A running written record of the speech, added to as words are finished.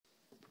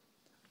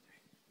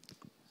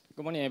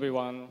Good morning,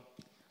 everyone.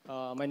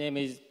 My name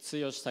is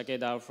Tsuyoshi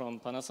Takeda from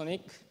Panasonic.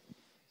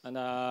 And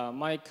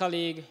my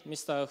colleague,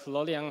 Mr.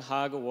 Florian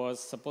Haag, was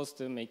supposed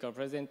to make a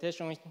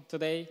presentation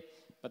today,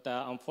 but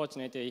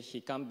unfortunately, he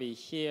can't be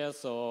here,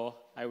 so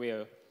I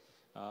will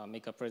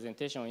make a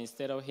presentation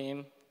instead of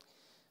him.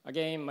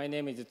 Again, my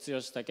name is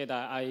Tsuyoshi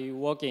Takeda. I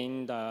work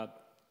in the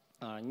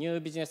new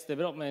business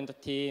development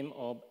team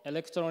of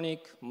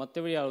Electronic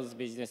Materials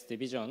Business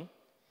Division.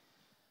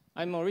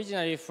 I'm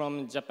originally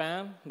from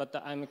Japan, but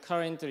I'm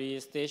currently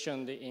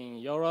stationed in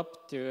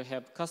Europe to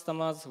help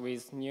customers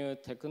with new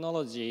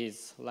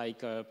technologies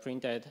like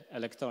printed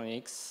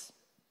electronics.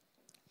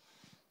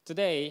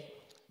 Today,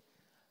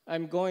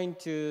 I'm going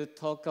to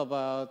talk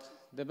about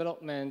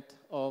development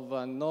of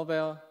a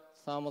novel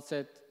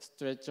Thermoset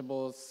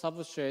stretchable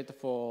substrate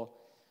for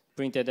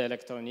printed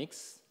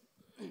electronics.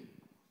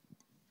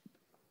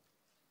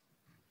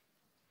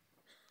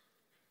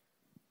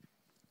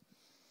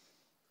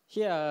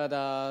 Here are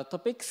the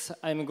topics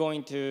I'm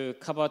going to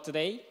cover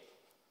today.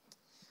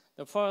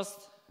 The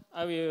first,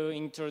 I will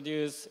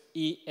introduce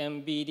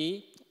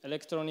EMBD,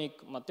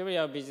 Electronic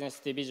Material Business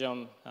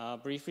Division,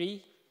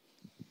 briefly.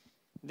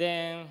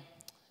 Then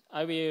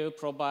I will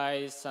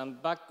provide some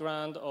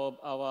background of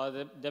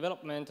our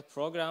development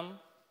program.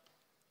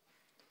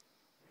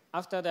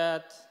 After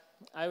that,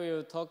 I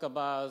will talk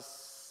about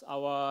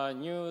our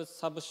new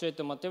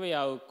substrate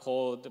material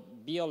called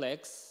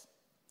BioLex.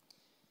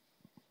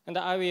 And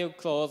I will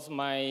close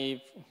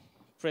my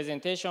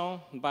presentation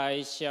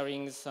by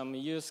sharing some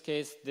use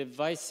case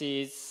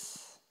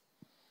devices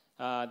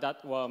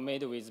that were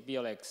made with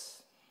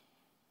BioLex.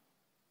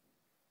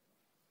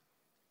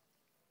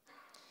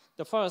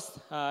 The first,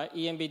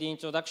 EMBD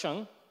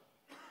introduction.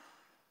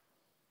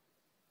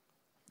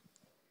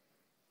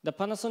 The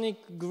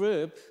Panasonic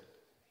Group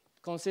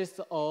consists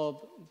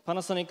of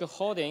Panasonic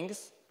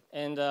Holdings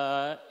and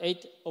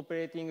 8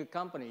 operating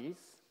companies.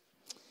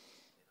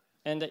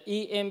 And the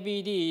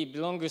EMBD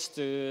belongs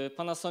to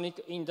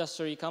Panasonic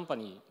Industry Co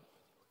Ltd.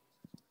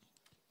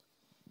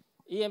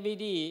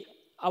 EMBD,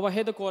 our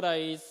headquarters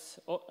is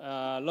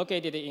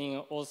located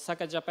in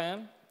Osaka,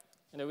 Japan.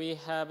 And we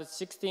have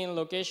 16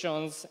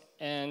 locations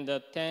and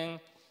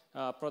 10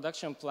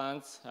 production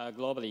plants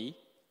globally.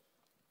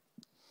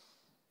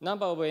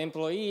 Number of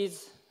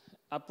employees,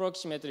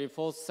 approximately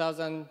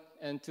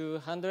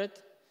 4,200.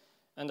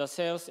 And the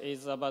sales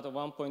is about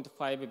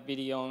 1.5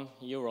 billion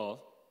euro.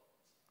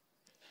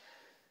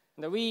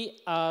 And we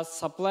are a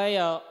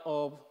supplier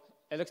of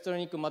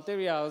electronic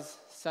materials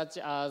such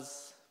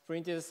as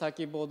printed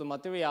circuit board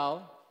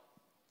material,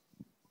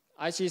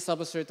 IC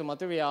substrate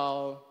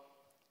material,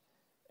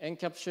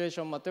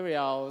 encapsulation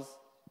materials,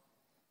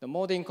 the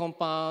molding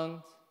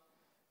compound,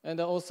 and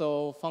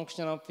also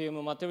functional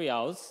film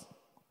materials.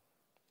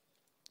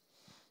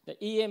 The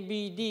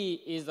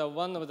EMBD is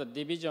one of the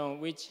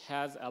divisions which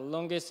has the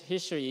longest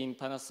history in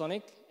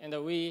Panasonic, and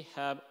we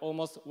have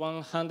almost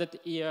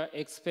 100-year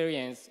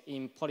experience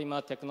in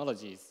polymer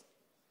technologies.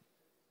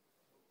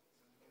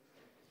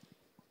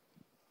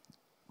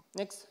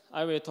 Next,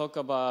 I will talk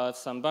about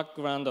some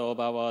background of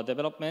our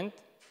development.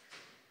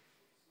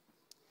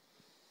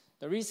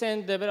 The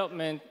recent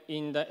development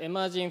in the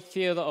emerging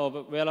field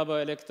of wearable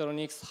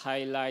electronics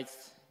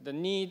highlights the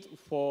need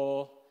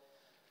for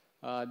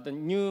the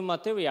new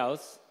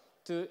materials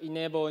to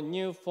enable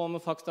new form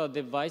factor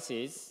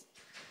devices.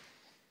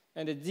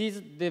 And these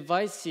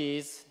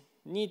devices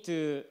need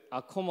to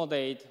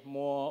accommodate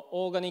more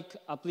organic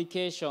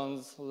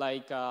applications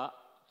like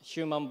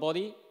human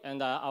body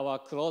and our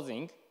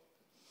clothing.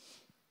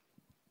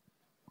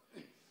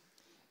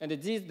 And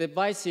these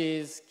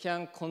devices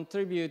can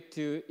contribute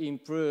to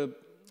improve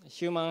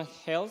human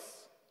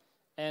health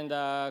and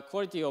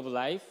quality of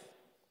life.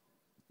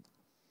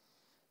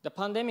 The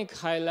pandemic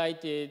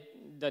highlighted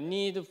the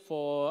need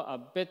for a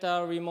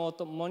better remote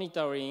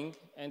monitoring,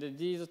 and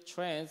these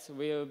trends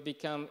will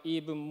become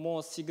even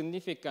more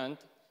significant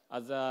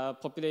as the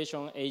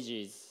population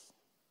ages.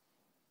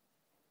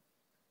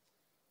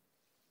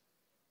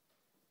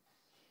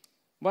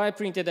 Why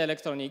printed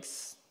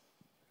electronics?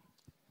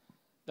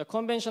 The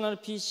conventional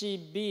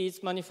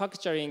PCBs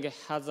manufacturing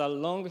has a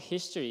long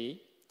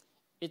history.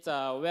 It's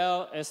a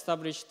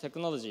well-established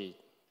technology.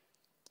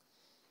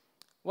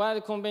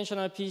 While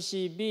conventional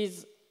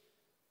PCBs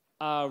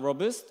are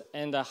robust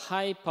and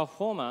high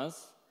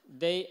performance,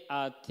 they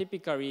are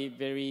typically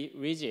very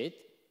rigid.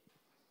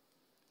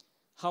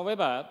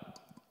 However,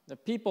 the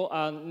people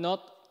are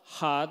not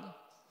hard,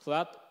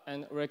 flat,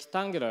 and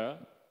rectangular,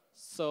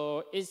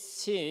 so it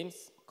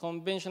seems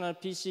conventional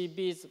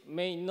PCBs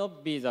may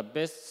not be the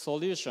best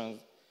solution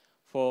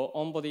for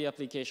on-body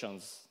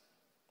applications.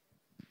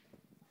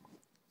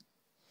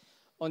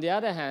 On the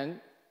other hand,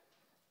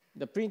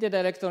 the printed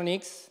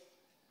electronics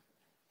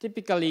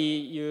typically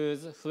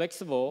use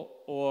flexible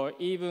or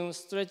even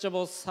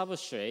stretchable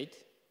substrate.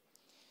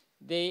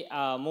 They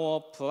are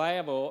more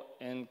pliable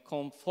and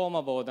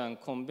conformable than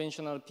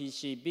conventional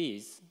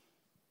PCBs.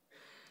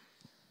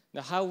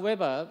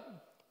 However,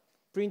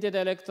 printed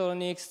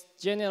electronics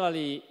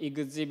generally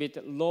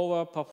exhibit lower